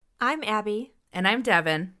I'm Abby, And I'm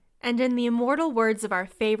Devin. and in the immortal words of our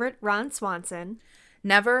favorite Ron Swanson,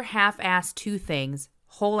 Never half-ass two things,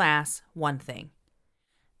 whole-ass one thing.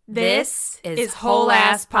 this is Whole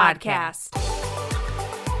Ass Podcast.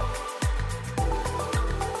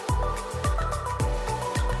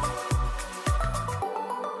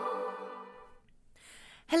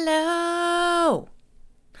 Hello!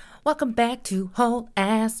 Welcome back to Whole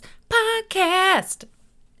Ass Podcast.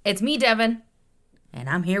 It's me, Devin. And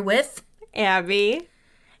I'm here with Abby.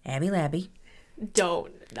 Abby Labby.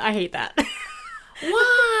 Don't. I hate that.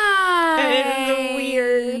 Why? It's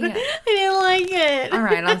weird. I didn't like it. All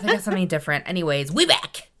right, I'll think of something different. Anyways, we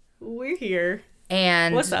back. We're here.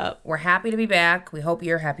 And What's up? We're happy to be back. We hope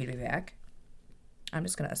you're happy to be back. I'm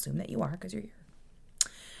just going to assume that you are because you're here.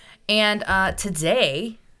 And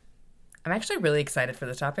today, I'm actually really excited for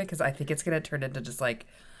this topic because I think it's going to turn into just like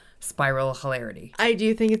spiral hilarity. I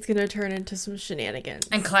do think it's going to turn into some shenanigans.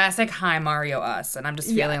 And classic Hi Mario Us. And I'm just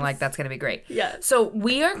feeling like that's going to be great. Yes. So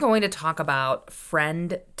we are going to talk about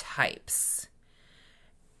friend types.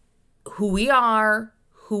 Who we are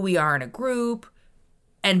in a group,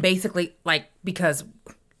 and basically, like, because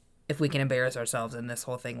if we can embarrass ourselves in this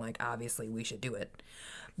whole thing, like, obviously we should do it.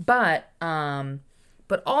 But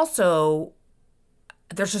also,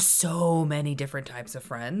 there's just so many different types of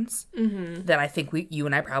friends that I think you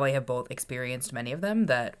and I probably have both experienced many of them,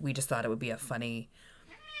 that we just thought it would be a funny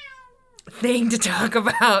thing to talk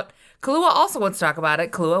about. Kahlua also wants to talk about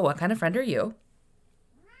it. Kahlua, what kind of friend are you?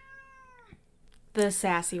 The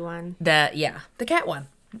sassy one. The cat one.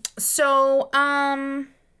 So,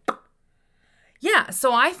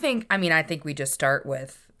 so I think we just start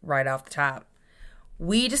with right off the top.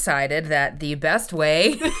 We decided that the best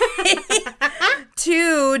way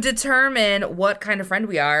to determine what kind of friend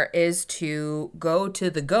we are is to go to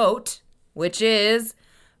the GOAT, which is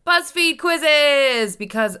BuzzFeed quizzes,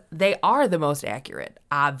 because they are the most accurate,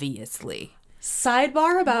 obviously.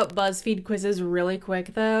 Sidebar about BuzzFeed quizzes really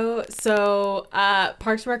quick, though. So,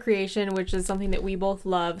 Parks and Recreation, which is something that we both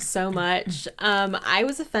love so much, I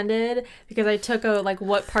was offended because I took a,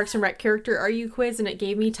 what Parks and Rec character are you quiz, and it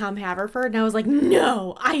gave me Tom Haverford, and I was like,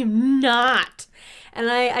 no, I am not. And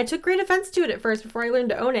I took great offense to it at first before I learned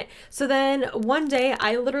to own it. So then one day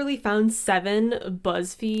I literally found 7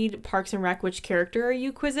 BuzzFeed Parks and Rec which character are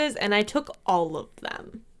you quizzes, and I took all of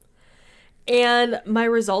them. And my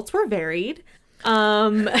results were varied.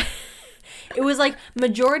 It was like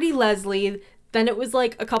majority Leslie, then it was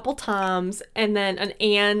like a couple Toms, and then an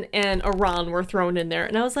Anne and a Ron were thrown in there.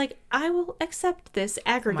 And I was like, I will accept this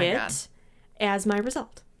aggregate as my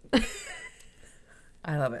result.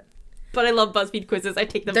 I love it. But I love BuzzFeed quizzes. I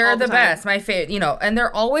take them all They're the the time. best. My favorite, and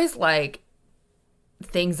they're always like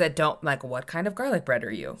things that don't, like, what kind of garlic bread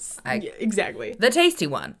are you? Yeah, exactly. The tasty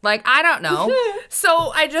one. Like, I don't know.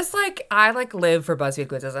 So I just I live for BuzzFeed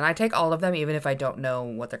quizzes, and I take all of them even if I don't know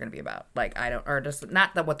what they're going to be about. Like, I don't, or just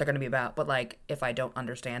not that what they're going to be about, but like if I don't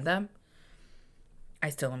understand them, I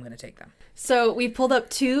still am going to take them. So we pulled up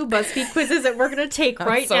 2 BuzzFeed quizzes that we're going to take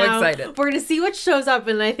right so now. Excited. We're going to see what shows up,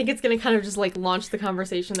 and I think it's going to kind of just launch the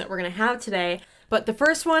conversation that we're going to have today. But the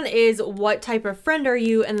first one is what type of friend are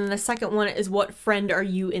you? And then the second one is what friend are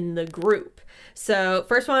you in the group? So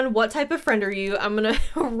first one, what type of friend are you? I'm going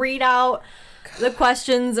to read out the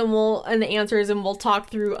questions and the answers, and we'll talk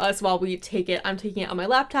through us while we take it. I'm taking it on my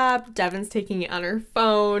laptop. Devin's taking it on her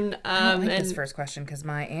phone. I don't like this first question because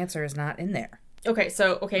my answer is not in there. Okay,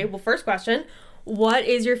 well, first question. What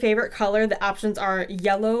is your favorite color? The options are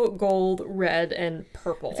yellow, gold, red, and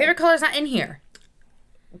purple. Favorite color is not in here.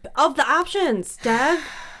 Of the options, Dev.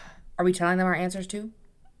 Are we telling them our answers too?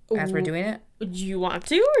 As we're doing it? Do you want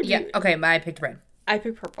to? Or Okay, I picked red. I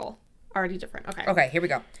picked purple. Already different. Okay. Okay, here we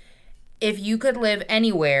go. If you could live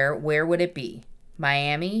anywhere, where would it be?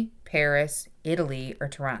 Miami, Paris, Italy, or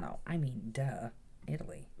Toronto? I mean, duh.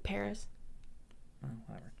 Italy. Paris. Oh,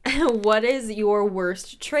 whatever. What is your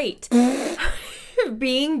worst trait?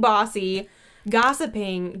 Being bossy,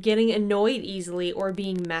 gossiping, getting annoyed easily, or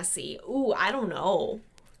being messy? Ooh, I don't know.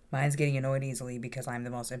 Mine's getting annoyed easily because I'm the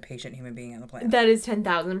most impatient human being on the planet. That is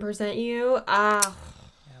 10,000% you. Yep.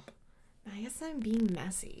 I guess I'm being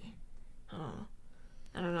messy. Oh,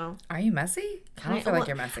 I don't know. Are you messy? I don't feel like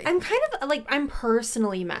you're messy. I'm kind of I'm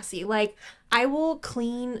personally messy. Like, I will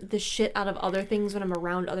clean the shit out of other things when I'm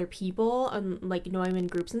around other people and I'm in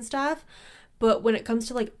groups and stuff. But when it comes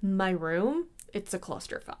to my room, it's a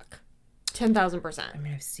clusterfuck. 10,000%. I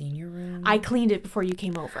mean, I've seen your room. I cleaned it before you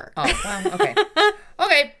came over. Oh, well, okay.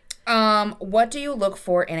 Okay. What do you look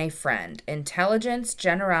for in a friend? Intelligence,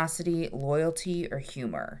 generosity, loyalty, or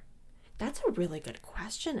humor? That's a really good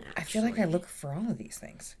question, actually. I feel like I look for all of these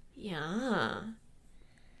things. Yeah.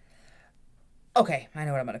 Okay, I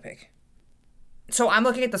know what I'm going to pick. So I'm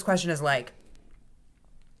looking at this question as like,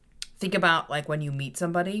 think about like when you meet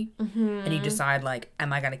somebody and you decide like,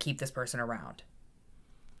 am I going to keep this person around?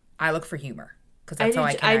 I look for humor because that's how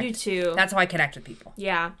I connect. I do too. That's how I connect with people.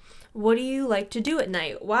 Yeah. What do you like to do at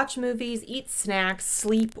night? Watch movies, eat snacks,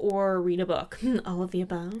 sleep, or read a book? All of the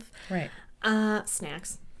above. Right.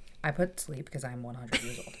 Snacks. I put sleep because I'm 100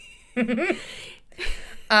 years old.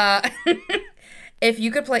 If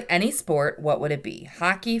you could play any sport, what would it be?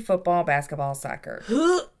 Hockey, football, basketball, soccer?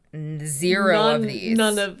 Zero of these.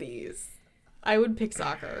 None of these. I would pick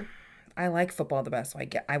soccer. I like football the best, so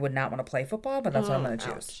I would not want to play football, but that's what I'm going to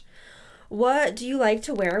choose. Ouch. What do you like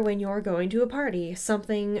to wear when you're going to a party?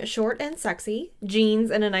 Something short and sexy,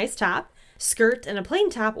 jeans and a nice top, skirt and a plain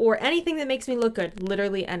top, or anything that makes me look good.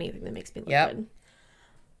 Literally anything that makes me look good.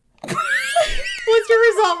 What's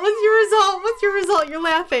your result? You're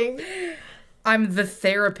laughing. I'm the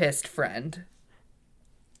therapist friend.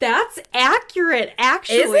 That's accurate,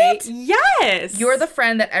 actually. Is it? Yes. You're the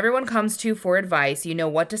friend that everyone comes to for advice. You know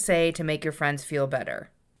what to say to make your friends feel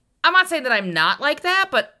better. I'm not saying that I'm not like that,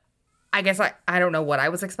 but I guess I don't know what I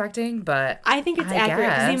was expecting, but I think it's accurate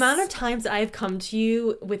because the guess. amount of times I've come to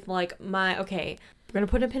you with like okay, we're going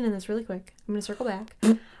to put a pin in this really quick. I'm going to circle back.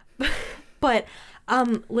 But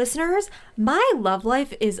listeners, my love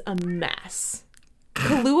life is a mess.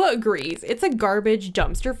 Kahlua agrees. It's a garbage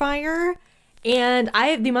dumpster fire. And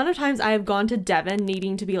the amount of times I have gone to Devin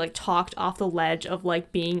needing to be like talked off the ledge of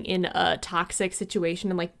like being in a toxic situation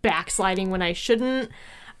and like backsliding when I shouldn't.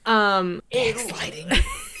 Backsliding.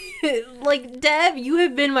 Like, Dev, you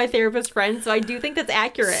have been my therapist friend, so I do think that's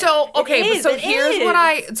accurate. So, okay, It is.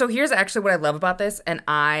 Here's actually what I love about this, and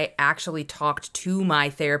I actually talked to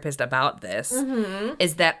my therapist about this,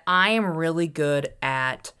 is that I am really good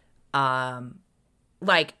at, let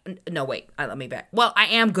me back. Well, I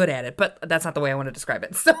am good at it, but that's not the way I want to describe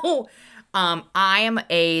it. So, I am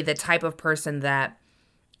the type of person that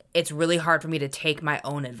it's really hard for me to take my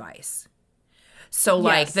own advice. So,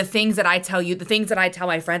 like, Yes. the things that I tell you, the things that I tell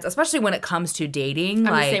my friends, especially when it comes to dating,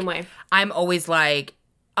 I'm like, the same way. I'm always like,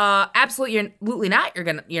 absolutely not.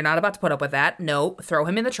 You're not about to put up with that. No, throw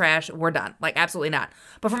him in the trash. We're done. Like, absolutely not.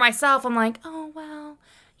 But for myself, I'm like, oh, well,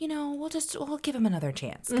 we'll give him another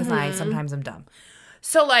chance because sometimes I'm dumb.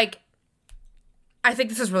 So, like, I think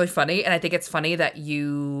this is really funny, and I think it's funny that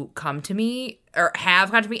you come to me, or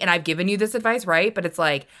have come to me, and I've given you this advice, right? But it's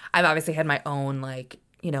like, I've obviously had my own, like,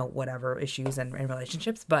 whatever issues and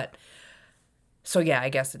relationships, but so yeah, I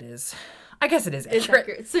guess it is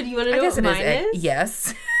accurate. So do you want to know what mine is?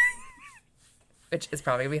 Yes. Which is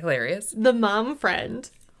probably gonna be hilarious. The mom friend.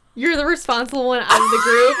 You're the responsible one out of the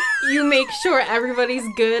group. You make sure everybody's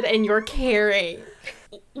good and you're caring.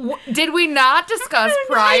 Did we not discuss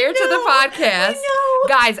prior to the podcast?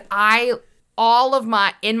 I know.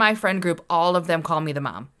 Guys, in my friend group, all of them call me the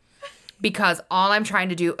mom. Because all I'm trying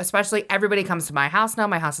to do, especially everybody comes to my house now.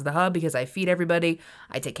 My house is the hub because I feed everybody.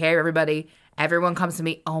 I take care of everybody. Everyone comes to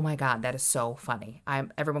me. Oh my God, that is so funny.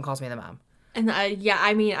 Everyone calls me the mom. And I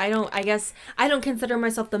don't consider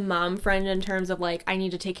myself the mom friend in terms of like, I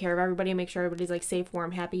need to take care of everybody and make sure everybody's like safe,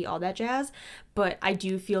 warm, happy, all that jazz. But I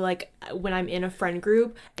do feel like when I'm in a friend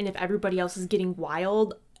group and if everybody else is getting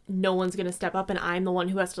wild, no one's going to step up and I'm the one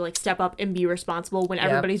who has to like step up and be responsible when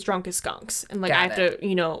everybody's drunk as skunks. And like, I have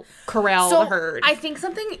to, corral the herd. I think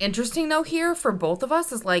something interesting though here for both of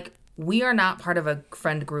us is like, we are not part of a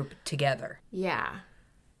friend group together. Yeah.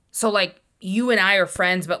 So like, you and I are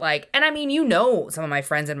friends, but like, and I mean, some of my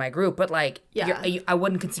friends in my group, but like, I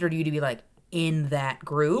wouldn't consider you to be like in that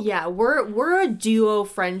group. Yeah, we're a duo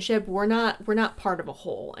friendship. We're not part of a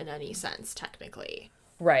whole in any sense, technically.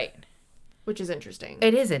 Right. Which is interesting.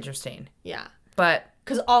 It is interesting. Yeah. But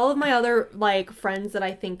because all of my other like friends that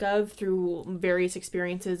I think of through various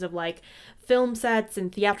experiences of like film sets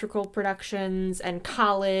and theatrical productions and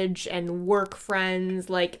college and work friends,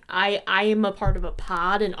 like I am a part of a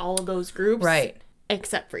pod in all of those groups, right?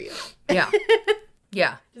 Except for you. Yeah,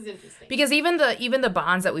 yeah. Which is interesting because even the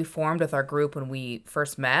bonds that we formed with our group when we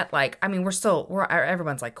first met, like I mean,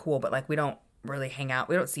 everyone's like cool, but like we don't really hang out.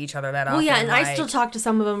 We don't see each other that often. Well, yeah, and like, I still talk to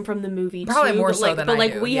some of them from the movie probably too. more but so like, than but I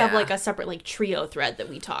like do, we yeah. have like a separate like trio thread that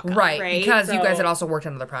we talk on, right? Because so, you guys had also worked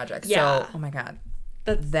on other projects. Yeah. So, oh my God.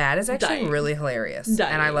 That is actually dying. really hilarious.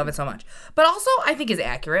 Dying. And I love it so much. But also, I think is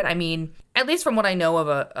accurate. I mean, at least from what I know of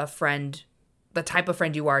a friend, the type of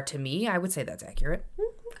friend you are to me, I would say that's accurate.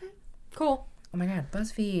 Okay. Cool. Oh my God.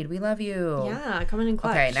 BuzzFeed, we love you. Yeah, coming in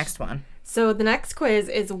clutch. Okay, next one. So the next quiz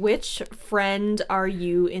is which friend are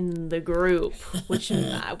you in the group? Which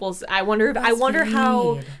I wonder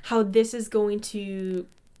how this is going to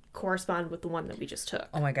correspond with the one that we just took.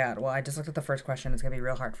 Oh my God. Well, I just looked at the first question. It's going to be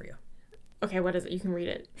real hard for you. Okay, what is it? You can read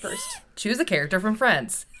it first. Choose a character from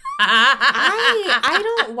Friends. I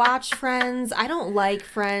don't watch Friends. I don't like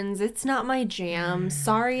Friends. It's not my jam.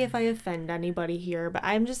 Sorry if I offend anybody here, but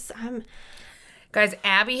I'm Guys,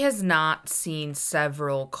 Abby has not seen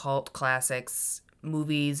several cult classics,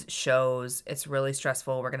 movies, shows. It's really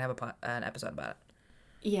stressful. We're going to have an episode about it.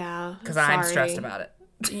 Yeah. Because I'm stressed about it.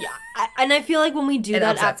 Yeah. And I feel like when we do it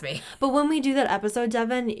upsets me. But when we do that episode,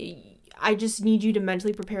 Devin, I just need you to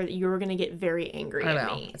mentally prepare that you're going to get very angry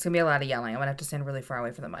at me. It's going to be a lot of yelling. I'm going to have to stand really far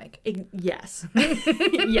away from the mic. Yes.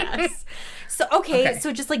 Yes. So, okay,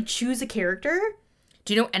 so just like choose a character.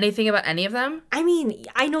 Do you know anything about any of them? I mean,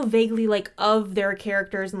 I know vaguely like of their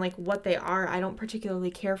characters and like what they are. I don't particularly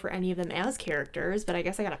care for any of them as characters, but I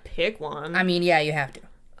guess I got to pick one. I mean, yeah, you have to.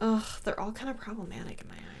 Ugh, they're all kind of problematic in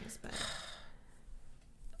my eyes, but...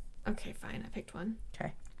 Okay, fine. I picked one.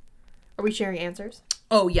 Okay. Are we sharing answers?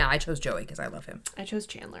 Oh, yeah, I chose Joey because I love him. I chose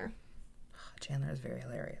Chandler. Chandler is very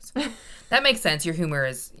hilarious. That makes sense. Your humor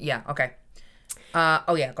is... Yeah, okay.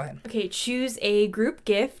 Oh, yeah, go ahead. Okay, choose a group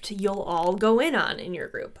gift you'll all go in on in your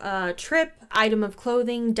group. Trip, item of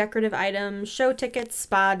clothing, decorative item, show tickets,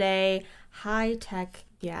 spa day, high-tech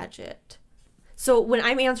gadget. So when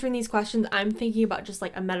I'm answering these questions, I'm thinking about just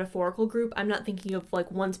like a metaphorical group. I'm not thinking of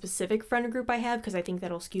like one specific friend group I have because I think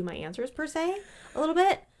that'll skew my answers per se a little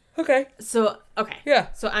bit. Okay. So, okay.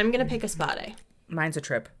 Yeah. So I'm going to pick a spa day. Mine's a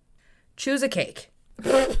trip. Choose a cake.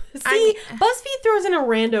 See, BuzzFeed throws in a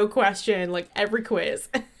rando question like every quiz.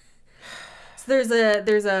 So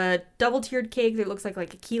there's a double tiered cake that looks like a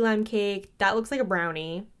key lime cake. That looks like a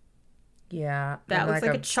brownie. Yeah. That looks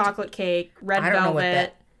like a chocolate cake. Red velvet. Know what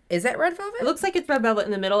that is. That red velvet? It looks like it's red velvet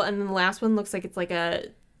in the middle, and then the last one looks like it's like a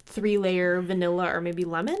 3-layer vanilla or maybe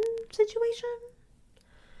lemon situation.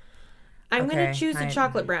 I'm going to choose the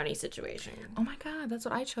chocolate brownie situation. Oh my God, that's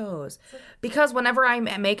what I chose. Because whenever I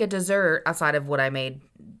make a dessert outside of what I made,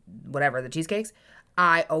 whatever, the cheesecakes,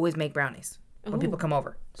 I always make brownies when people come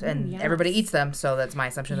over. And everybody eats them, so that's my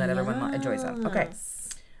assumption that everyone enjoys them. Okay.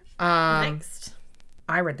 Next.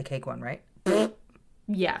 I read the cake one, right?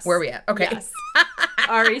 Yes. Where are we at? Okay. Yes.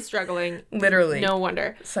 Already struggling. Literally. No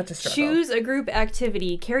wonder. Such a struggle. Choose a group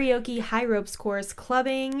activity: karaoke, high ropes course,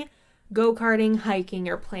 clubbing, go-karting, hiking,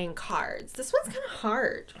 or playing cards. This one's kind of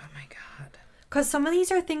hard. Oh my God. Because some of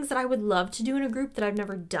these are things that I would love to do in a group that I've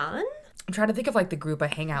never done. I'm trying to think of like the group I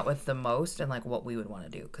hang out with the most and like what we would want to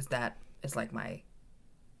do. Because that is like my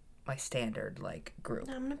standard like group.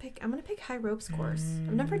 I'm gonna pick high ropes course.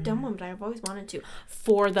 I've never done one, but I've always wanted to.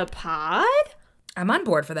 For the pod? I'm on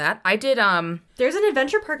board for that. I did There's an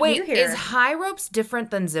adventure park near here. Is high ropes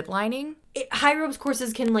different than zip lining? High ropes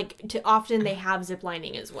courses can often they have zip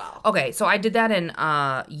lining as well. Okay, so I did that in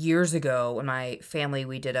years ago when my family,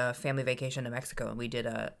 we did a family vacation to Mexico and we did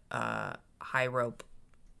a high rope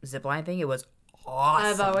zip line thing. It was awesome.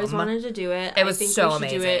 I've always wanted to do it. It was so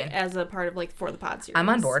amazing. Do it as a part of For the Pod series. I'm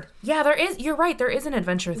on board. Yeah, there is. You're right. There is an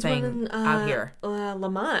adventure thing out here.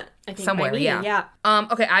 Lamont, I think. Somewhere, yeah.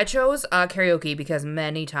 Okay, I chose karaoke because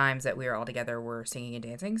many times that we were all together we're singing and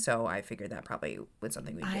dancing, so I figured that probably was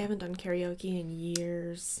something we did. I haven't done karaoke in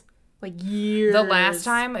years. Like years. The last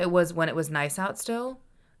time it was when it was nice out still.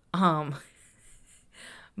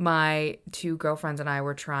 My two girlfriends and I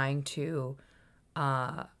were trying to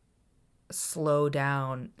slow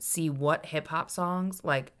down, see what hip hop songs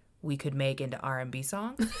like we could make into R&B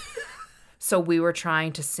songs. So we were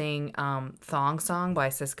trying to sing Thong Song by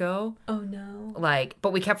Cisco. Oh no.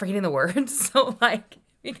 But we kept forgetting the words. So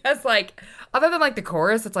because other than the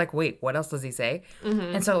chorus, it's like, wait, what else does he say?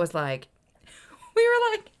 Mm-hmm. And so it was like we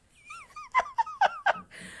were like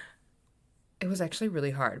it was actually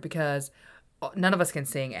really hard because none of us can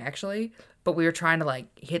sing actually, but we were trying to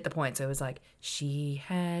hit the point. So it was like, she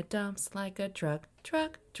had dumps like a truck.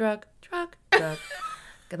 Got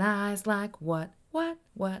eyes like what?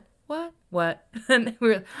 And we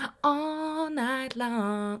were all night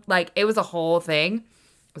long. It was a whole thing.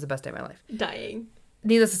 It was the best day of my life. Dying.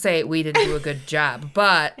 Needless to say, we didn't do a good job,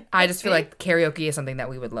 but I just feel like karaoke is something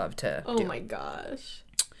that we would love to do. Oh my gosh.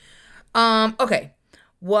 Okay.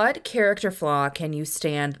 What character flaw can you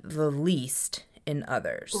stand the least in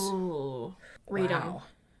others? Ooh. Read them.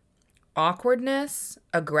 Awkwardness,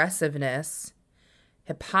 aggressiveness,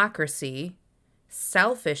 hypocrisy,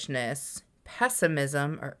 selfishness,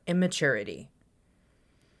 pessimism, or immaturity.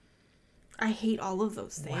 I hate all of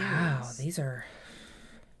those things. Wow, these are...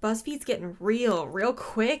 BuzzFeed's getting real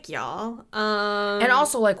quick, y'all. And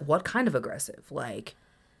also, what kind of aggressive?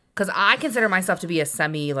 Because I consider myself to be a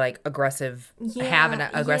semi, aggressive, have an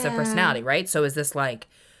aggressive personality, right? So is this,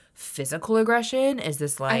 physical aggression? Is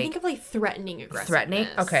this like... I think of like threatening aggressiveness. Threatening?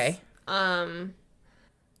 Okay. I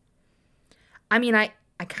mean, I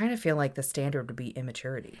kind of feel like the standard would be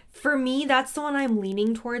immaturity. For me, that's the one I'm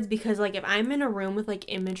leaning towards because, like, if I'm in a room with, like,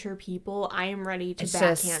 immature people, I am ready to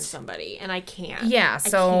backhand somebody, and I can't. Yeah,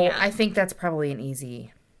 so I think that's probably an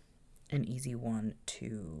easy one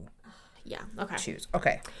to choose.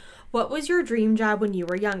 Okay. What was your dream job when you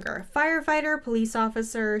were younger? Firefighter, police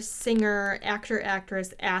officer, singer, actor,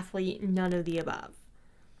 actress, athlete, none of the above.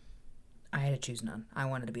 I had to choose none. I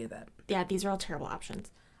wanted to be a vet. Yeah, these are all terrible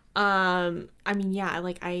options. I mean, yeah,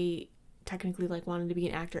 like, I technically, like, wanted to be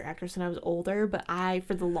an actor, actress when I was older, but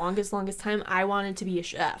for the longest time, I wanted to be a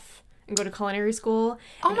chef and go to culinary school.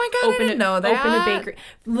 Oh my God, I didn't know that. Open a bakery.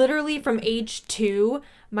 Literally, from age 2,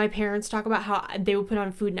 my parents talk about how they would put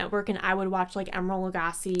on Food Network, and I would watch, like, Emeril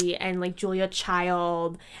Lagasse and, like, Julia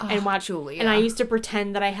Child and watch Julia. And I used to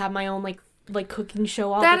pretend that I had my own, like cooking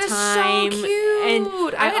show all the time. That is so cute. And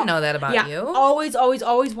I didn't know that about you. Always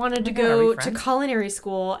wanted to go to culinary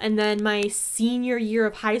school. And then my senior year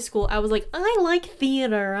of high school, I was like, I like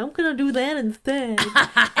theater. I'm going to do that instead.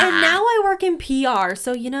 And now I work in PR.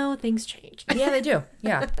 So, things change. Yeah, they do.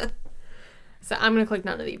 Yeah. So I'm going to click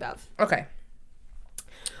none of the above. Okay.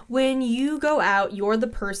 When you go out, you're the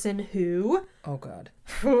person who... Oh, God.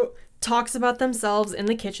 talks about themselves in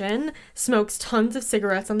the kitchen, smokes tons of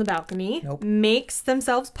cigarettes on the balcony, makes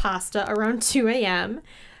themselves pasta around 2 a.m.,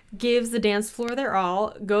 gives the dance floor their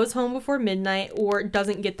all, goes home before midnight, or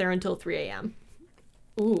doesn't get there until 3 a.m.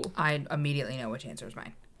 Ooh. I immediately know which answer is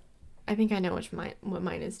mine. I think I know what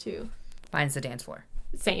mine is, too. Mine's the dance floor.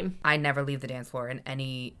 Same. I never leave the dance floor in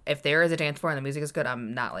any... If there is a dance floor and the music is good,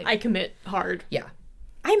 I'm not leaving. I commit hard. Yeah.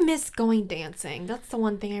 I miss going dancing. That's the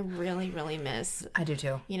one thing I really, really miss. I do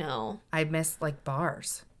too. I miss, like,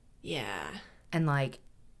 bars. Yeah. And, like,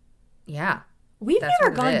 yeah. We've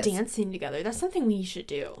never gone dancing together. That's something we should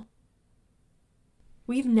do.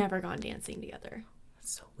 We've never gone dancing together.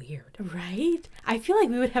 That's so weird. Right? I feel like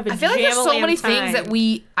we would have a I feel like there's so many things that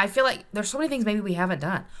I feel like there's so many things maybe we haven't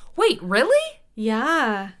done. Wait, really?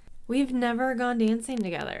 Yeah. We've never gone dancing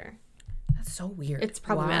together. That's so weird. It's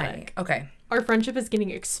problematic. Why? Okay. Our friendship is getting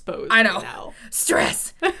exposed. I know. Right now.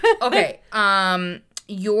 Stress. Okay.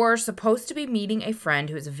 You're supposed to be meeting a friend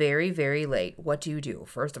who is very, very late. What do you do?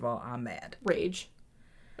 First of all, I'm mad. Rage.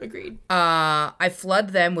 Agreed. I flood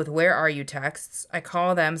them with "Where are you?" texts. I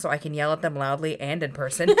call them so I can yell at them loudly and in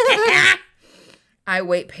person. I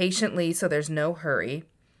wait patiently so there's no hurry.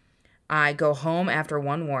 I go home after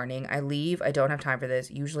one warning. I leave. I don't have time for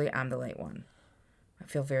this. Usually I'm the late one. I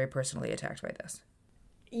feel very personally attacked by this.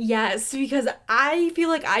 Yes, because I feel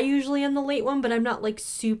like I usually am the late one, but I'm not, like,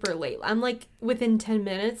 super late. I'm, like, within 10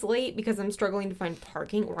 minutes late because I'm struggling to find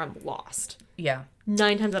parking or I'm lost. Yeah.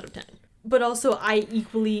 9 times out of 10. But also, I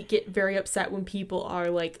equally get very upset when people are,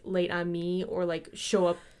 like, late on me or, like, show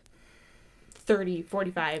up 30,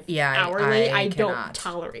 45 hour late. I don't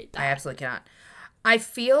tolerate that. I absolutely cannot. I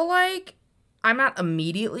feel like I'm not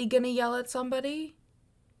immediately going to yell at somebody.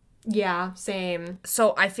 Yeah, same.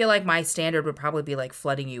 So I feel like my standard would probably be, like,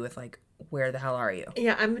 flooding you with, like, "Where the hell are you?"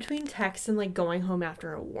 Yeah, I'm between text and, like, going home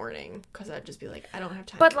after a warning. Because I'd just be like, I don't have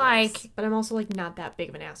time but, for like... this. But I'm also, like, not that big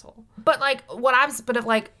of an asshole. But, like, but if,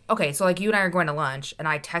 like... Okay, so, like, you and I are going to lunch, and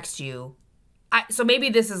I text you. So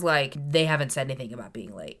maybe this is, like, they haven't said anything about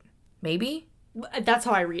being late. Maybe? That's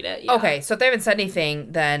how I read it, yeah. Okay, so if they haven't said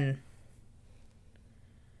anything, then...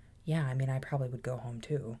 Yeah, I mean, I probably would go home,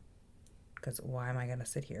 too. Because why am I going to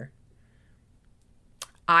sit here?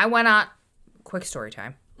 I went on... Quick story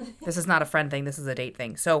time. This is not a friend thing. This is a date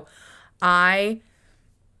thing. So I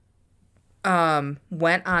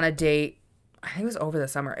went on a date. I think it was over the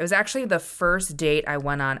summer. It was actually the first date I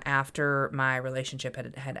went on after my relationship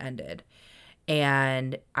had ended.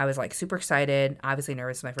 And I was, like, super excited. Obviously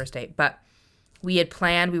nervous. It's my first date. But we had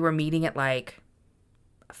planned. We were meeting at, like,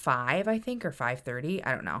 5, I think, or 5:30.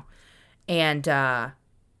 I don't know. And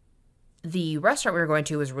the restaurant we were going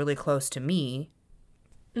to was really close to me.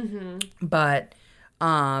 Mm-hmm. But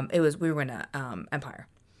we were going to Empire.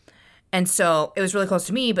 And so it was really close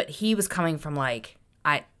to me, but he was coming from, like,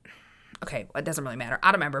 okay, it doesn't really matter.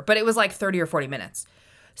 I don't remember, but it was like 30 or 40 minutes.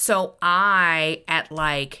 So I, at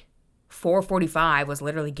like 4:45, was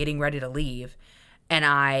literally getting ready to leave. And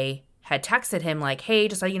I had texted him, like, hey,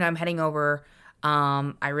 just so you know, I'm heading over.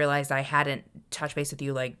 I realized I hadn't touched base with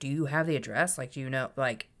you. Like, do you have the address? Like, do you know,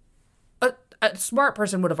 like, a smart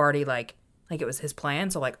person would have already, like it was his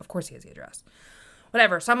plan. So, like, of course he has the address.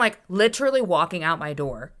 Whatever. So I'm, like, literally walking out my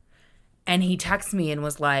door. And he texts me and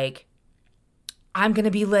was like, I'm going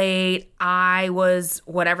to be late. I was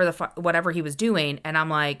whatever he was doing. And I'm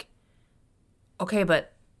like, okay,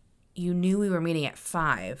 but you knew we were meeting at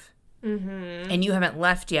 5, and you haven't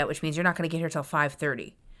left yet, which means you're not going to get here till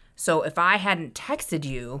 5:30. So if I hadn't texted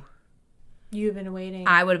you, You've been waiting.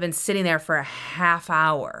 I would have been sitting there for a half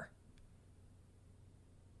hour.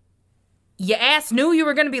 Your ass knew you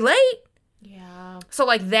were going to be late. Yeah. So,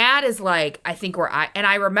 like, that is, like, I think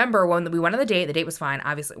I remember when we went on the date was fine.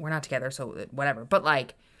 Obviously, we're not together, so whatever. But I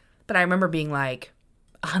remember being, like,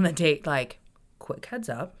 on the date, like, quick heads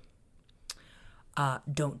up.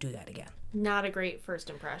 Don't do that again. Not a great first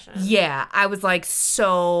impression. Yeah, I was like,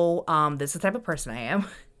 so, this is the type of person I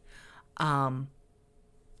am.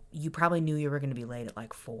 You probably knew you were going to be late at,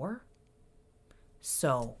 like, 4.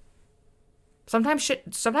 So, sometimes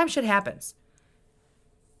shit happens.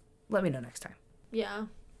 Let me know next time. Yeah.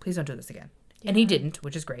 Please don't do this again. Yeah. And he didn't,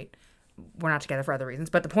 which is great. We're not together for other reasons.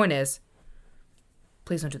 But the point is,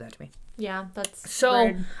 please don't do that to me. Yeah, that's so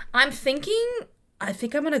weird. I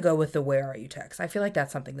think I'm going to go with the where are you text. I feel like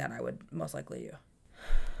that's something that I would most likely do.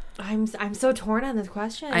 I'm so torn on this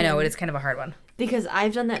question. I know, it is kind of a hard one. Because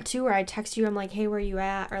I've done that too, where I text you, I'm like, hey, where are you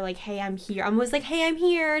at? Or like, hey, I'm here. I'm always like, hey, I'm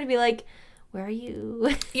here. To be like, where are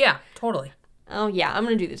you? Yeah, totally. Oh, yeah, I'm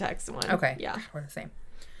going to do the text one. Okay. Yeah. We're the same.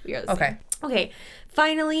 We are the same. Okay.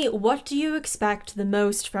 Finally, what do you expect the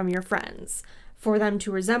most from your friends? For them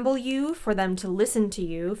to resemble you, for them to listen to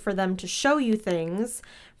you, for them to show you things,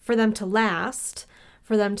 for them to last,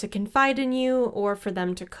 for them to confide in you, or for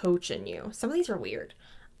them to coach in you? Some of these are weird.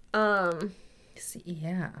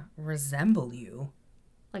 Yeah, resemble you.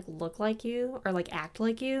 Like look like you or like act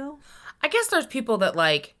like you? I guess there's people that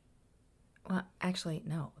like, well, actually,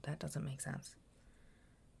 no, that doesn't make sense.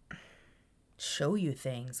 Show you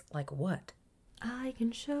things like what? I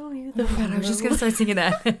can show you the God, I was just going to start singing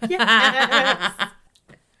that. Yes.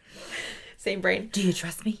 Same brain. Do you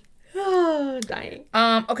trust me? Oh, dying.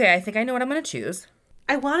 Okay, I think I know what I'm going to choose.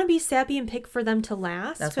 I want to be sappy and pick for them to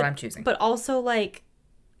last. That's what I'm choosing. But also, like,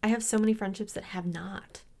 I have so many friendships that have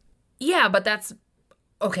not. Yeah, but that's...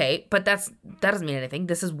 Okay, but that doesn't mean anything.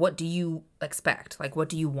 This is what do you expect? Like, what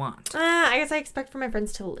do you want? I guess I expect for my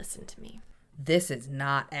friends to listen to me. This is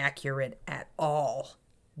not accurate at all.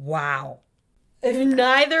 Wow.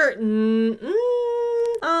 Neither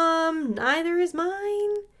is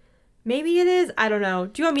mine. Maybe it is. I don't know.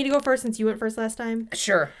 Do you want me to go first since you went first last time?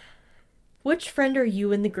 Sure. Which friend are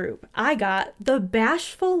you in the group? I got the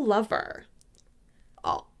bashful lover.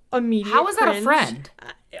 Oh, immediate How is that cringe. a friend?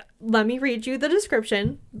 Let me read you the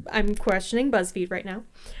description. I'm questioning BuzzFeed right now.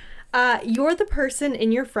 You're the person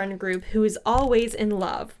in your friend group who is always in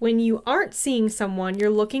love. When you aren't seeing someone, you're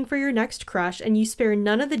looking for your next crush, and you spare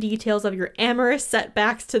none of the details of your amorous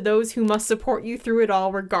setbacks to those who must support you through it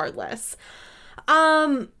all regardless.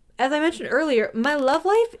 As I mentioned earlier, my love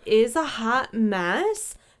life is a hot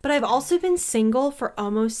mess, but I've also been single for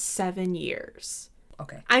almost 7 years.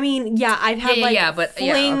 Okay. I mean, yeah, I've had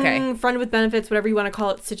okay. friend with benefits, whatever you want to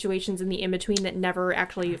call it, situations in the in-between that never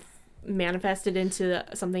actually manifested into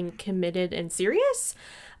something committed and serious.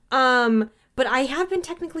 But I have been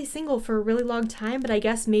technically single for a really long time, but I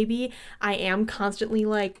guess maybe I am constantly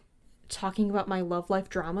like talking about my love life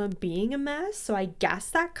drama being a mess, so I guess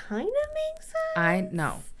that kind of makes sense.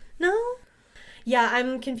 No? Yeah,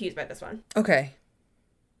 I'm confused by this one. Okay.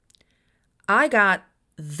 I got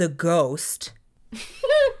the ghost.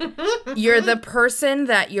 You're the person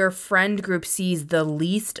that your friend group sees the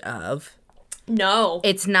least of. No.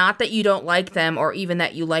 It's not that you don't like them or even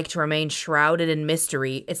that you like to remain shrouded in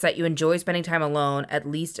mystery. It's that you enjoy spending time alone at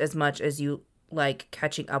least as much as you like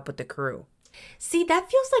catching up with the crew. See,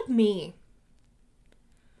 that feels like me.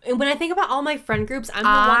 And when I think about all my friend groups, I'm the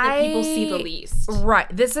one that people see the least. Right.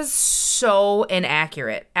 This is so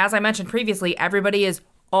inaccurate. As I mentioned previously, everybody is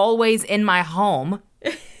always in my home.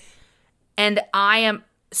 And I am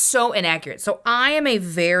so inaccurate. So I am a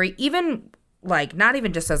very, even like, not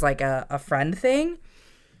even just as like a friend thing,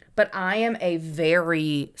 but I am a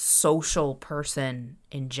very social person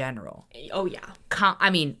in general. Oh, yeah. I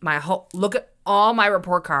mean, look at all my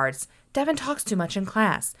report cards. Devin talks too much in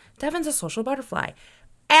class. Devin's a social butterfly.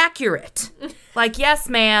 Accurate. Like, yes,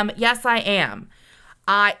 ma'am. Yes, I am.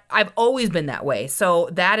 I've always been that way. So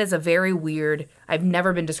that is a very weird, I've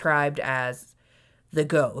never been described as the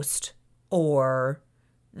ghost or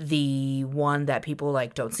the one that people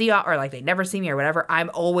like don't see or like they never see me or whatever. I'm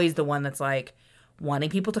always the one that's like wanting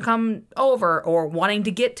people to come over or wanting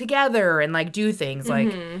to get together and like do things.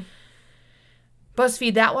 Like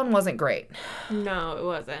BuzzFeed, that one wasn't great. No, it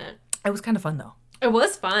wasn't. It was kind of fun though. It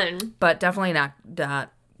was fun. But definitely not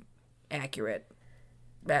accurate.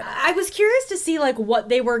 I was curious to see like what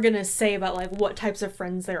they were gonna say about like what types of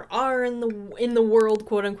friends there are in the world,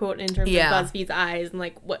 quote unquote, in terms of BuzzFeed's eyes, and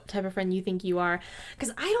like what type of friend you think you are.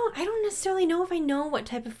 Because I don't necessarily know if I know what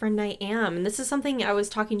type of friend I am, and this is something I was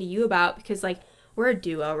talking to you about because like we're a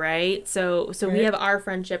duo, right? So right. We have our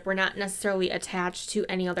friendship. We're not necessarily attached to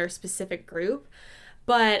any other specific group,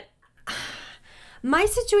 but. My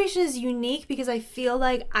situation is unique because I feel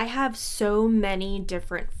like I have so many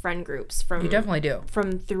different friend groups from... You definitely do.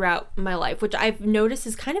 ...from throughout my life, which I've noticed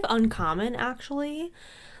is kind of uncommon, actually.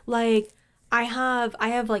 Like, I have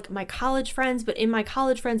like, my college friends, but in my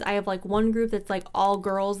college friends, I have, like, one group that's, like, all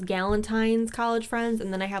girls, Galentine's college friends,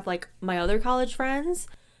 and then I have, like, my other college friends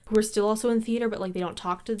who are still also in theater, but like they don't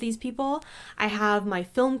talk to these people. I have my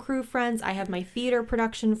film crew friends. I have my theater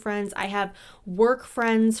production friends. I have work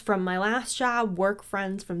friends from my last job, work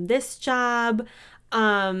friends from this job.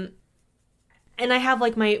 And I have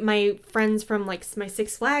like my friends from like my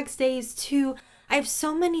Six Flags days too. I have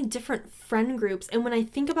so many different friend groups. And when I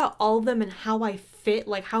think about all of them and how I fit,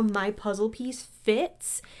 like how my puzzle piece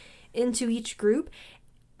fits into each group,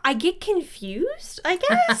 I get confused, I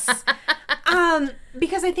guess.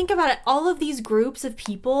 Because I think about it, all of these groups of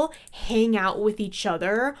people hang out with each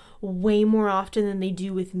other way more often than they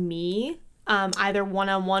do with me. Either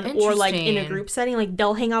one-on-one or like in a group setting. Like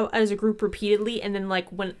they'll hang out as a group repeatedly, and then like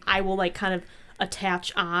when I will like kind of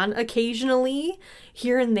attach on occasionally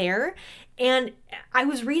here and there. And I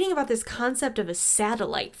was reading about this concept of a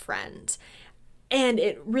satellite friend. And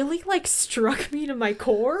it really, like, struck me to my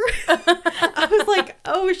core. I was like,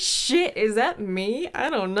 oh, shit, is that me? I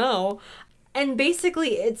don't know. And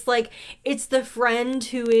basically, it's, like, it's the friend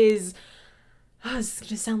who is... Oh, this is going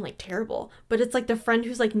to sound, like, terrible. But it's, like, the friend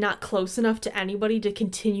who's, like, not close enough to anybody to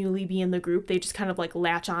continually be in the group. They just kind of, like,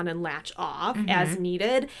 latch on and latch off as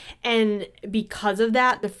needed. And because of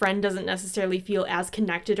that, the friend doesn't necessarily feel as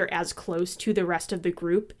connected or as close to the rest of the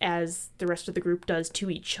group as the rest of the group does to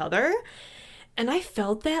each other. And I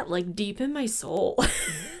felt that, like, deep in my soul.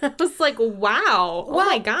 I was like, wow. Oh,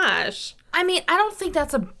 my gosh. I mean, I don't think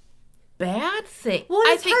that's a bad thing. Well,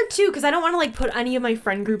 it's hard, too, because I don't want to, like, put any of my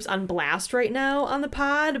friend groups on blast right now on the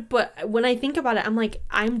pod. But when I think about it, I'm like,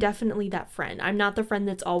 I'm definitely that friend. I'm not the friend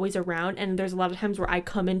that's always around. And there's a lot of times where I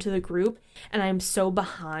come into the group and I'm so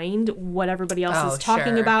behind what everybody else is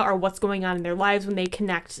talking about or what's going on in their lives when they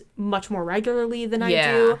connect much more regularly than I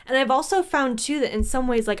do. And I've also found, too, that in some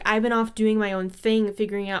ways, like, I've been off doing my own thing,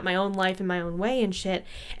 figuring out my own life in my own way and shit.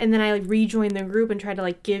 And then I, like, rejoin the group and try to,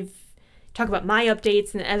 like, talk about my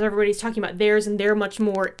updates, and as everybody's talking about theirs, and they're much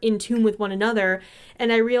more in tune with one another.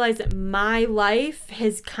 And I realized that my life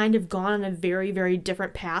has kind of gone on a very, very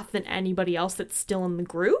different path than anybody else that's still in the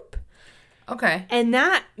group. Okay. And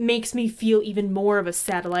that makes me feel even more of a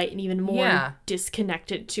satellite and even more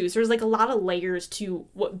disconnected, too. So there's, like, a lot of layers to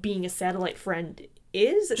what being a satellite friend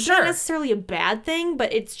is. It's not necessarily a bad thing,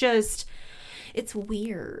 but it's just, it's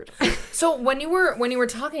weird. So when you were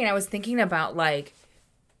talking, I was thinking about, like,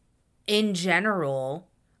 in general,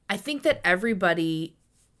 I think that everybody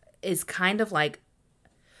is kind of like,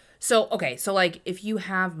 so like if you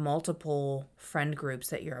have multiple friend groups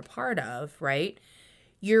that you're a part of, right?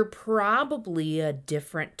 You're probably a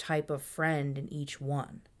different type of friend in each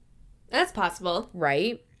one. That's possible.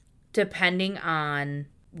 Right? Depending on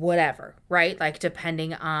whatever, right? Like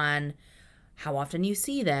depending on how often you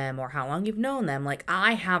see them or how long you've known them. Like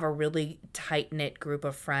I have a really tight-knit group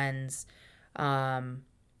of friends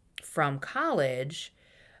from college,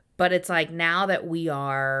 but it's like now that we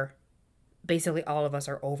are basically all of us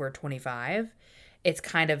are over 25,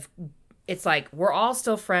 it's like we're all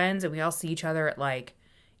still friends and we all see each other at like,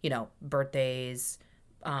 you know, birthdays,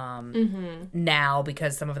 now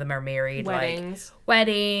because some of them are married, weddings,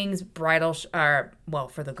 bridal,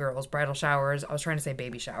 for the girls, bridal showers. I was trying to say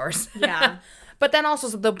baby showers. Yeah. But then also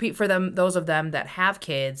for them, those of them that have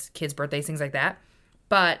kids' birthdays, things like that.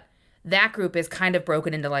 But that group is kind of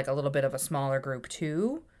broken into like a little bit of a smaller group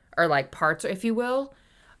too, or like parts, if you will.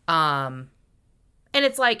 And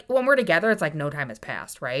it's like when we're together, it's like no time has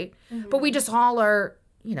passed, right? Mm-hmm. But we just all are,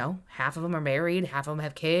 you know, half of them are married, half of them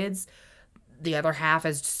have kids. The other half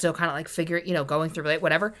is still kind of like going through it,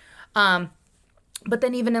 whatever. But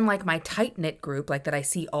then even in like my tight-knit group, like that I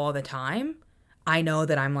see all the time, I know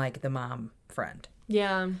that I'm like the mom friend.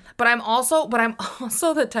 Yeah. But I'm also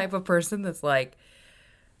the type of person that's like,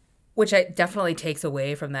 which definitely takes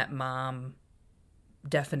away from that mom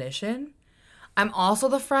definition. I'm also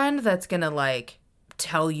the friend that's going to, like,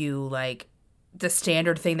 tell you, like, the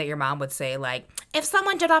standard thing that your mom would say, like, if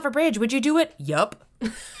someone jumped off a bridge, would you do it? Yup.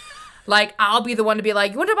 Like, I'll be the one to be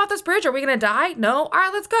like, you want to jump off this bridge? Are we going to die? No? All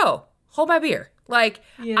right, let's go. hold my beer. Like,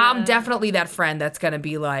 Yeah. I'm definitely that friend that's going to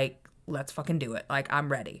be like, let's fucking do it. Like,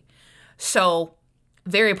 I'm ready. So,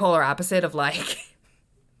 very polar opposite of like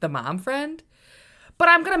the mom friend. But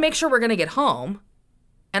I'm going to make sure we're going to get home.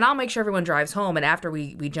 And I'll make sure everyone drives home. And after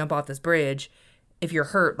we jump off this bridge, if you're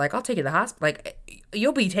hurt, like, I'll take you to the hospital. Like,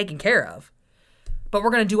 you'll be taken care of. But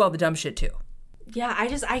we're going to do all the dumb shit too. Yeah, I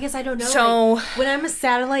guess I don't know. So like, when I'm a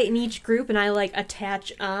satellite in each group and I like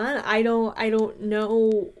attach on, I don't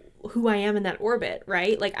know who I am in that orbit,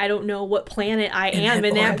 right? Like I don't know what planet I am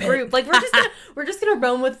in that group. Like we're just gonna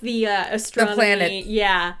run with the astronomy. The planet.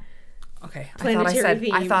 Yeah. Okay. Planetary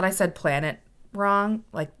theme. I thought I said planet wrong.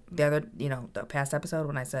 Like the other, the past episode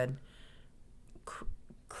when I said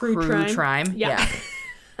crew trime. Yeah.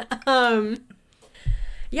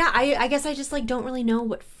 Yeah, I guess I just like don't really know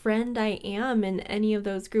what friend I am in any of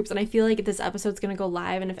those groups, and I feel like this episode's gonna go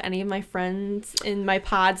live, and if any of my friends in my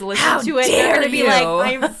pods listen to it, they're gonna be like,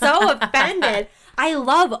 "I'm so offended." I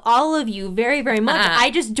love all of you very, very much. I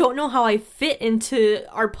just don't know how I fit into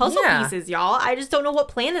our puzzle pieces, y'all. I just don't know what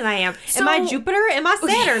planet I am. Am I Jupiter? Am I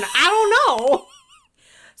Saturn? I don't know.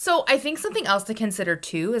 So I think something else to consider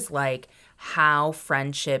too is like how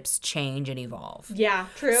friendships change and evolve. Yeah,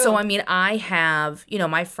 true. So I mean, I have,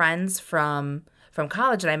 my friends from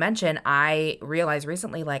college that I mentioned, I realized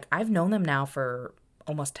recently, like, I've known them now for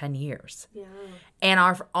almost 10 years. Yeah. And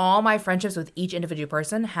all my friendships with each individual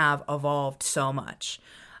person have evolved so much.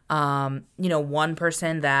 One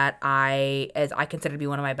person that I consider to be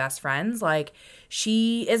one of my best friends, like,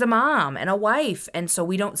 she is a mom and a wife, and so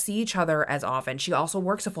we don't see each other as often. She also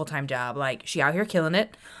works a full-time job. Like, she out here killing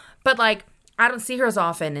it. But, like, I don't see her as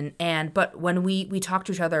often, but when we talk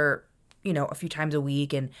to each other, a few times a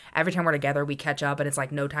week, and every time we're together, we catch up, and it's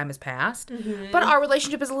like no time has passed. Mm-hmm. But our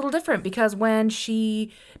relationship is a little different because when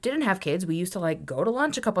she didn't have kids, we used to, like, go to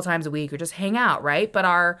lunch a couple times a week or just hang out, right? But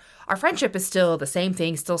our friendship is still the same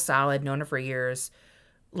thing, still solid, known her for years,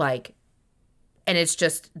 like, and it's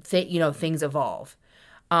just, things evolve.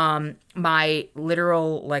 My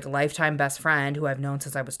literal, like, lifetime best friend, who I've known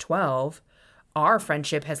since I was 12, our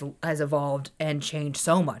friendship has evolved and changed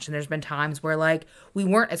so much. And there's been times where, like, we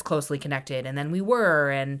weren't as closely connected, and then we were.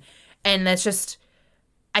 And that's just,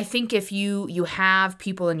 I think if you have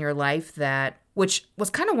people in your life that, which was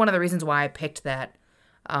kind of one of the reasons why I picked that,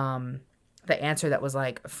 the answer that was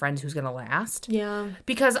like friends who's going to last. Yeah.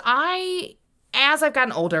 Because as I've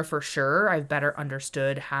gotten older, for sure, I've better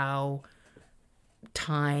understood how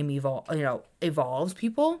time evolves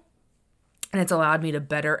people. And it's allowed me to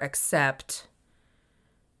better accept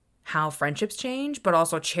how friendships change, but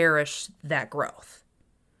also cherish that growth.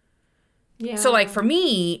 Yeah. So, like, for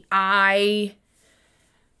me, I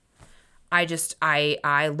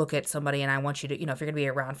look at somebody and I want you to, if you're going to be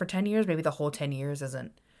around for 10 years, maybe the whole 10 years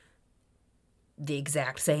isn't the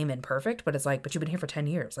exact same and perfect, but it's like, but you've been here for 10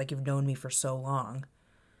 years. Like, you've known me for so long.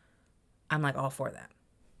 I'm, like, all for that.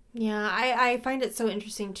 Yeah, I find it so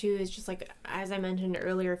interesting, too, is just, like, as I mentioned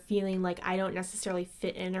earlier, feeling like I don't necessarily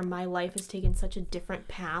fit in, or my life has taken such a different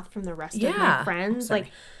path from the rest of my friends. Like,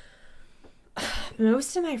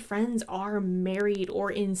 most of my friends are married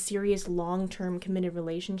or in serious long-term committed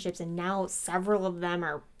relationships, and now several of them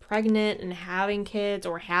are pregnant and having kids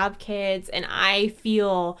or have kids, and I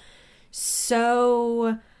feel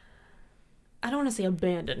so... I don't want to say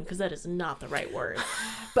abandoned, because that is not the right word.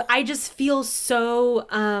 But I just feel so,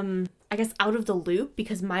 I guess, out of the loop,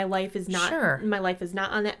 because my life is not my life is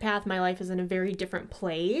not on that path. My life is in a very different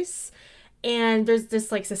place. And there's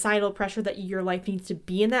this, like, societal pressure that your life needs to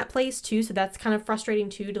be in that place, too. So that's kind of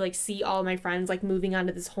frustrating, too, to, like, see all of my friends, like, moving on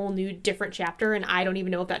to this whole new different chapter. And I don't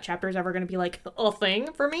even know if that chapter is ever going to be, like, a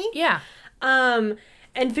thing for me. Yeah. And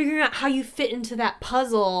figuring out how you fit into that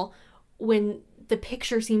puzzle when the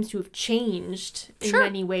picture seems to have changed in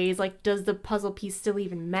many ways. Like, does the puzzle piece still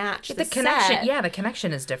even match the connection? set? Yeah, the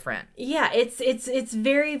connection is different. Yeah, it's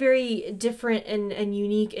very, very different and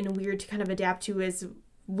unique and weird to kind of adapt to as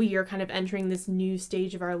we are kind of entering this new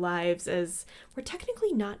stage of our lives, as we're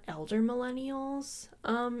technically not elder millennials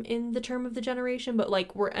in the term of the generation, but,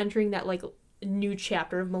 like, we're entering that, like, new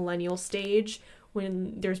chapter of millennial stage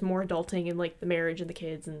when there's more adulting and, like, the marriage and the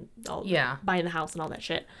kids and all, buying the house and all that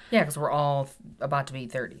shit. Yeah, because we're all about to be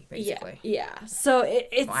 30, basically. Yeah. So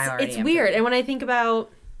it's weird. 30. And when I think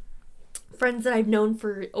about friends that I've known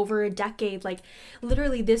for over a decade, like,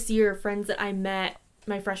 literally this year, friends that I met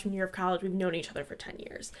my freshman year of college, we've known each other for 10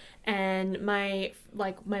 years. And my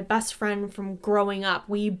best friend from growing up,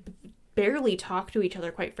 we barely talk to each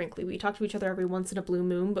other, quite frankly. We talk to each other every once in a blue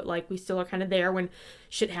moon, but, like, we still are kind of there when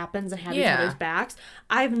shit happens and have each other's backs.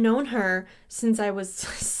 I've known her since I was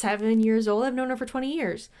 7 years old. I've known her for 20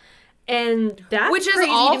 years. And that's Which is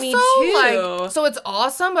crazy also to me too. like, so it's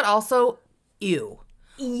awesome, but also ew.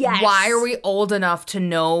 Yes. Why are we old enough to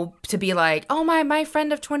know, to be like, oh, my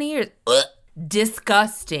friend of 20 years. Ugh.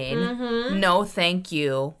 Disgusting. No, thank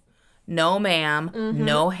you. No, ma'am.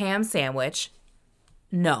 No ham sandwich.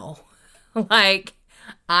 No. Like,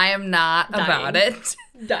 I am not about it.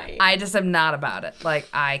 Dying. I just am not about it. Like,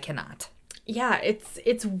 I cannot. Yeah,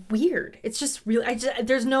 it's weird. It's just really,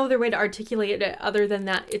 there's no other way to articulate it other than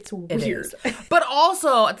that it's It weird. is. But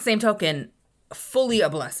also, at the same token, fully a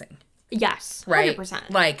blessing. Yes, Right? 100%.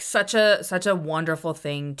 Like, such a wonderful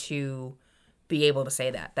thing to be able to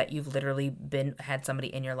say that you've literally had somebody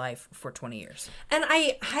in your life for 20 years. And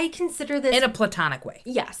I consider this... In a platonic way.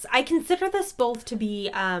 Yes, I consider this both to be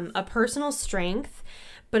a personal strength,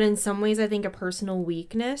 but in some ways I think a personal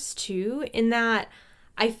weakness too, in that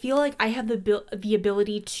I feel like I have the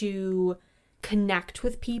ability to connect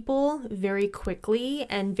with people very quickly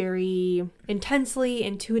and very intensely,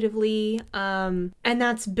 intuitively, and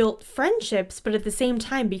that's built friendships, but at the same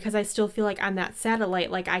time, because I still feel like I'm that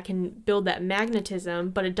satellite, like I can build that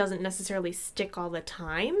magnetism, but it doesn't necessarily stick all the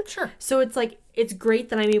time. Sure. So it's like, it's great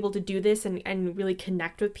that I'm able to do this and really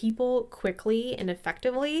connect with people quickly and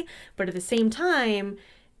effectively, but at the same time,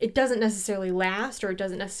 it doesn't necessarily last, or it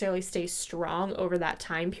doesn't necessarily stay strong over that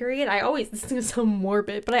time period. This is going to sound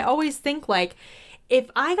morbid, but I always think like, if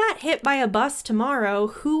I got hit by a bus tomorrow,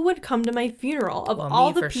 who would come to my funeral? Of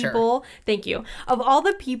all the people, thank you, of all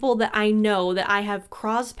the people that I know that I have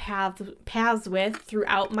crossed paths with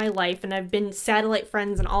throughout my life, and I've been satellite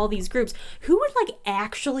friends in all these groups, who would like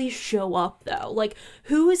actually show up though? Like,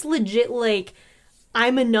 who is legit like,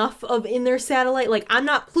 I'm enough of in their satellite, like I'm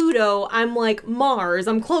not Pluto, I'm like Mars,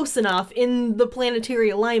 I'm close enough in the planetary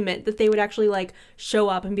alignment that they would actually like show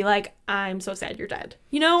up and be like, I'm so sad you're dead.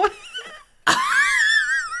 You know?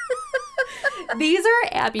 These are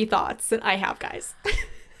Abby thoughts that I have, guys.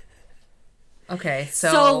 Okay,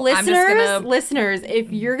 so listeners, if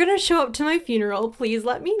you're gonna show up to my funeral, please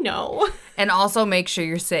let me know. And also make sure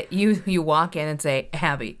you walk in and say,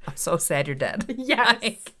 Abby, I'm so sad you're dead. Yes.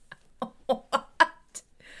 Like, what?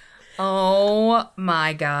 Oh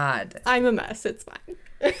my God. I'm a mess. It's fine.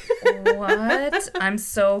 What? I'm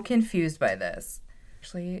so confused by this.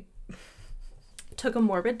 Actually, took a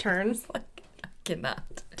morbid turn. Like, I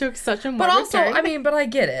cannot. Took such a morbid But also, turn. but I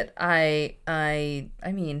get it. I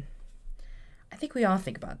mean, I think we all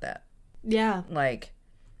think about that. Yeah. Like,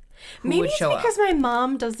 who Maybe would it's show because up? my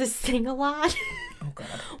mom does this thing a lot. Oh God.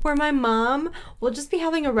 Where my mom will just be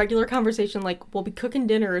having a regular conversation, like we'll be cooking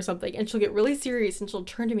dinner or something, and she'll get really serious and she'll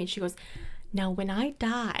turn to me and she goes, now when I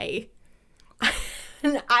die,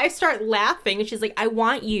 and I start laughing and she's like, I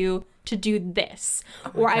want you to do this,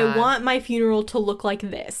 or God. I want my funeral to look like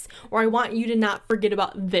this, or I want you to not forget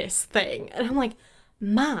about this thing. And I'm like,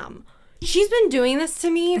 Mom, she's been doing this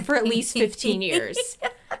to me for at least 15 years.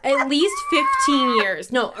 At least 15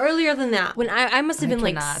 years. No, earlier than that. When I must have been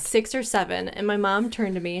like 6 or 7, and my mom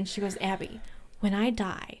turned to me and she goes, Abby, when I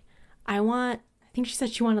die, I think she said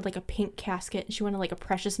she wanted like a pink casket and she wanted like a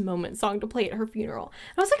Precious Moment song to play at her funeral.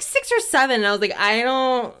 And I was like 6 or 7 and I was like, I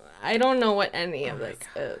don't know what any of this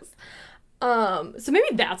is. So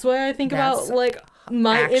maybe that's why I think about like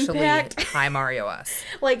my impact. Hi, Mario S.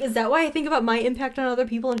 Like, is that why I think about my impact on other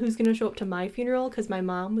people and who's going to show up to my funeral? Because my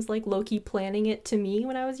mom was like low-key planning it to me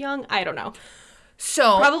when I was young. I don't know.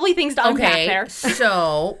 So Probably things to unpack there.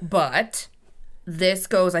 So, but this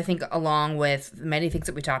goes, I think, along with many things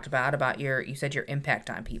that we talked about you said your impact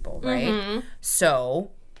on people, right? Mm-hmm.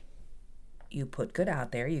 So you put good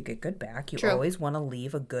out there, you get good back. You always want to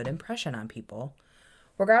leave a good impression on people.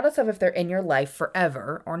 Regardless of if they're in your life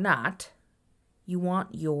forever or not, you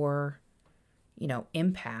want your,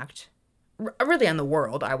 impact, really on the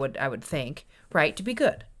world, I would think, right, to be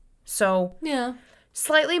good. So, yeah,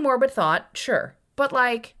 slightly morbid thought, sure, but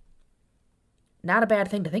like, not a bad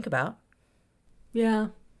thing to think about. Yeah.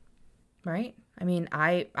 Right? I mean,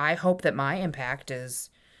 I hope that my impact is,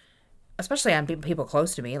 especially on people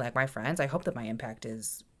close to me, like my friends, I hope that my impact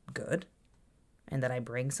is good. And that I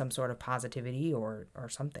bring some sort of positivity or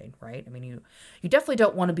something, right? I mean, you definitely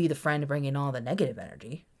don't want to be the friend bringing all the negative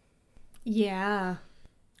energy. Yeah.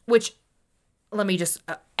 Which, let me just,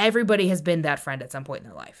 everybody has been that friend at some point in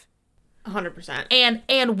their life. 100%.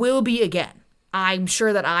 And will be again. I'm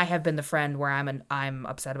sure that I have been the friend where I'm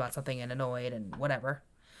upset about something and annoyed and whatever.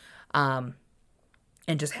 And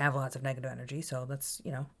just have lots of negative energy. So that's,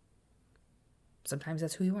 sometimes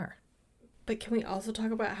that's who you are. But can we also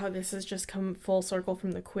talk about how this has just come full circle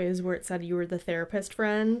from the quiz where it said you were the therapist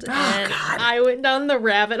friend? Oh, and God. I went down the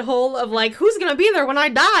rabbit hole of like, who's going to be there when I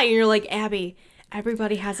die? And you're like, Abby,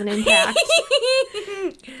 Everybody has an impact.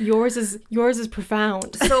 Yours is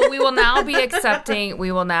profound. So we will now be accepting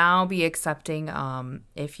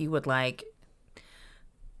if you would like,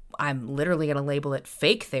 I'm literally going to label it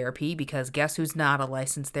fake therapy, because guess who's not a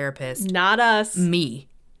licensed therapist? Not us. Me.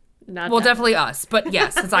 Not Well, them. definitely us. But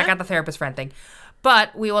yes, since I got the therapist friend thing.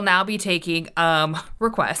 But we will now be taking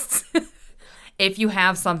requests. If you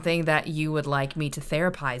have something that you would like me to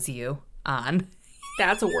therapize you on.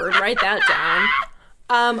 That's a word. Write that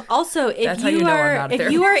down. Also, That's how you know I'm not a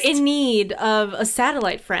if you are therapist. in need of a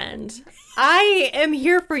satellite friend, I am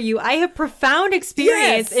here for you. I have profound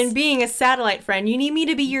experience Yes. in being a satellite friend. You need me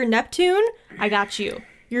to be your Neptune? I got you.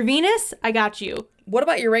 Your Venus? I got you. What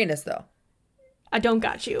about Uranus, though? I don't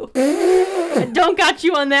got you. I don't got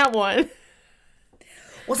you on that one.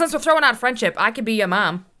 Well, since we're throwing out friendship, I could be your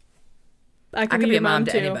mom. I I could be your a mom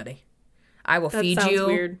to too. anybody. I will That feed sounds you.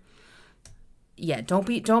 weird. Yeah, don't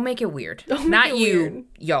make it weird. Don't make Not it you, weird.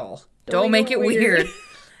 y'all. Don't make it weird.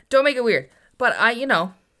 Don't make it weird. But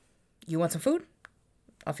you want some food?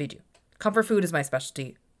 I'll feed you. Comfort food is my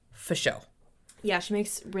specialty, for sure. Yeah, she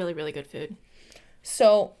makes really, really good food.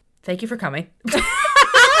 So, thank you for coming.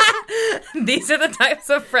 These are the types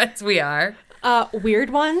of friends we are. Weird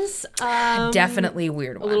ones. Definitely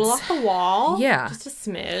weird A ones. little off the wall. Yeah. Just a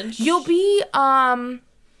smidge. You'll be,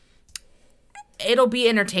 it'll be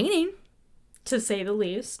entertaining. To say the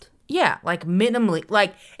least. Yeah, like minimally.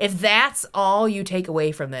 Like, if that's all you take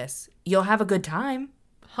away from this, you'll have a good time.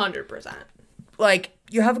 100%. Like,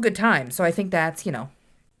 you have a good time. So I think that's,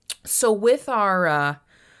 So with our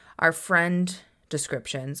friend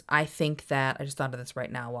descriptions, I think that, I just thought of this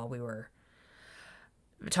right now while we were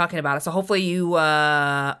talking about it. So hopefully you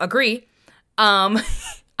agree.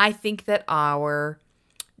 I think that our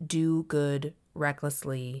do good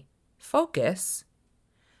recklessly focus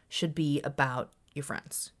should be about your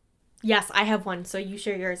friends. Yes, I have one. So you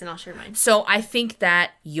share yours and I'll share mine. So I think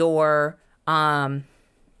that your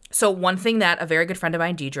so one thing that a very good friend of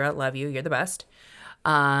mine, Deidre, love you, you're the best.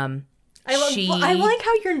 I like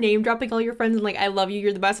how you're name dropping all your friends and like, I love you,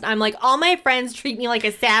 you're the best. And I'm like, all my friends treat me like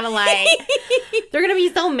a satellite. They're going to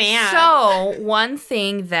be so mad. So one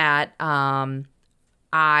thing that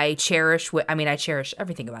I cherish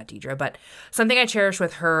everything about Deidre, but something I cherish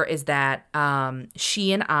with her is that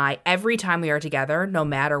she and I, every time we are together, no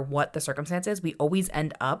matter what the circumstances, we always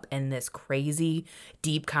end up in this crazy,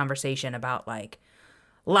 deep conversation about like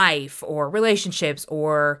life or relationships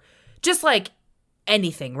or just like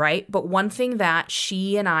anything, right? But one thing that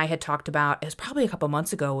she and I had talked about, it was probably a couple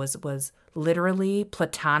months ago, was literally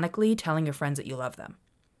platonically telling your friends that you love them.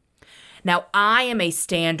 Now, I am a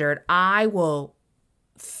standard. I will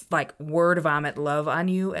like word vomit love on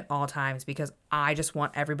you at all times because I just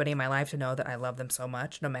want everybody in my life to know that I love them so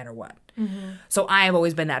much no matter what. Mm-hmm. So I have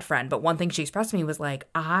always been that friend. But one thing she expressed to me was like,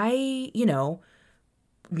 I,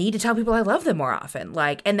 need to tell people I love them more often.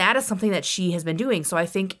 Like, and that is something that she has been doing. So I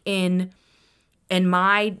think in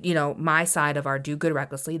my, my side of our do good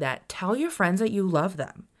recklessly, that tell your friends that you love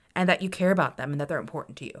them and that you care about them and that they're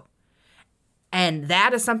important to you. And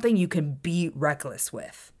that is something you can be reckless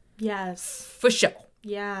with. Yes. For sure.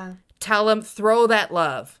 Yeah. Tell them, throw that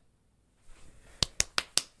love.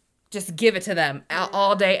 Just give it to them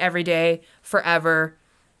all day, every day, forever.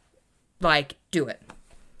 Like, do it.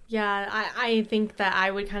 Yeah, I think that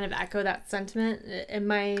I would kind of echo that sentiment. And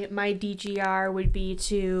my DGR would be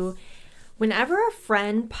to, whenever a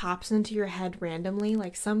friend pops into your head randomly,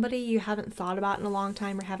 like somebody you haven't thought about in a long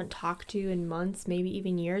time or haven't talked to in months, maybe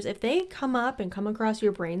even years, if they come up and come across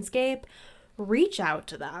your brainscape, reach out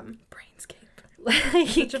to them. Brainscape.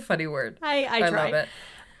 Such a funny word. I try. love it.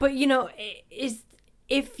 But,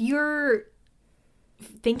 if you're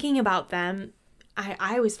thinking about them,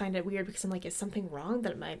 I always find it weird because I'm like, is something wrong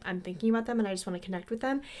that I'm thinking about them and I just want to connect with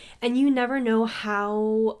them? And you never know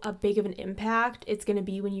how big of an impact it's going to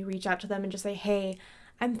be when you reach out to them and just say, hey,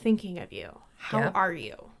 I'm thinking of you. How are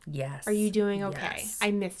you? Yes. Are you doing okay? Yes.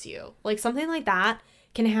 I miss you. Like something like that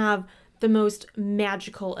can have the most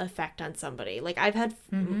magical effect on somebody. Like I've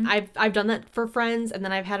done that for friends, and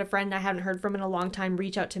then I've had a friend I haven't heard from in a long time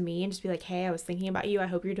reach out to me and just be like, hey, I was thinking about you. I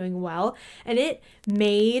hope you're doing well. And it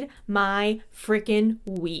made my freaking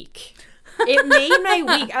week. It made my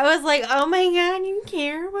week. I was like, oh my God, you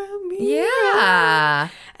care about me. Yeah.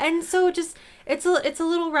 And so just, it's a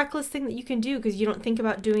little reckless thing that you can do because you don't think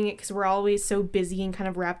about doing it because we're always so busy and kind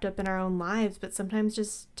of wrapped up in our own lives. But sometimes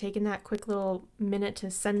just taking that quick little minute to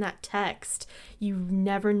send that text, you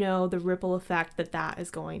never know the ripple effect that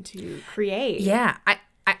is going to create. Yeah.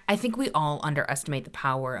 I think we all underestimate the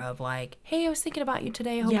power of like, hey, I was thinking about you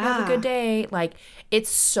today. I hope you have a good day. Like, it's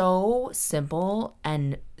so simple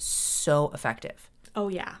and so effective. Oh,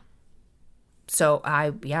 yeah. So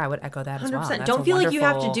I would echo that 100%. As well. That's Don't feel like you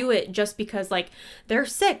have to do it just because like they're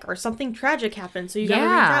sick or something tragic happened. So you gotta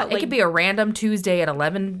reach out. Like, it could be a random Tuesday at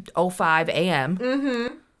 11:05 a.m.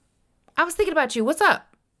 Mm-hmm. I was thinking about you. What's up?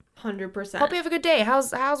 100%. Hope you have a good day.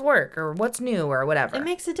 How's work or what's new or whatever. It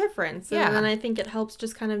makes a difference. Yeah. And then I think it helps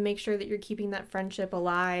just kind of make sure that you're keeping that friendship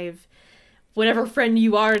alive. Whatever friend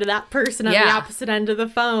you are to that person on the opposite end of the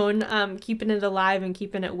phone, keeping it alive and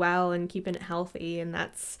keeping it well and keeping it healthy. And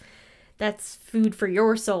that's food for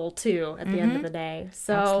your soul too at the end of the day.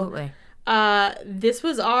 So absolutely. This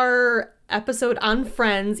was our episode on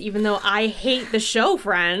Friends, even though I hate the show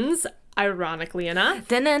Friends. Ironically enough.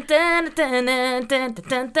 Dun, dun, dun, dun, dun, dun,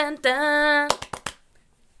 dun, dun, dun.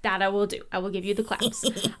 That I will do. I will give you the claps.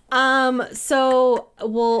 So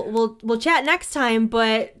we'll chat next time,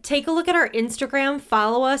 but take a look at our Instagram.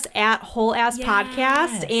 Follow us at Whole Ass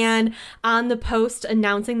Podcast, and on the post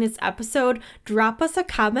announcing this episode, drop us a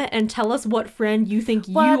comment and tell us what friend you think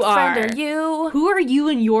you are. What friend are you? Who are you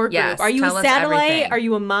in your group? Yes, are you a tell us satellite? everything. Are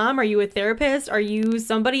you a mom? Are you a therapist? Are you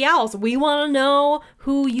somebody else? We want to know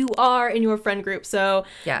who you are in your friend group. So,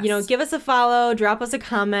 give us a follow, drop us a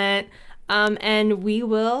comment. And we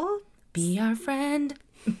will be our friend.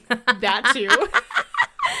 That too.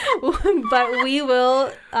 But we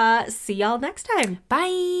will see y'all next time.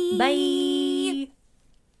 Bye. Bye.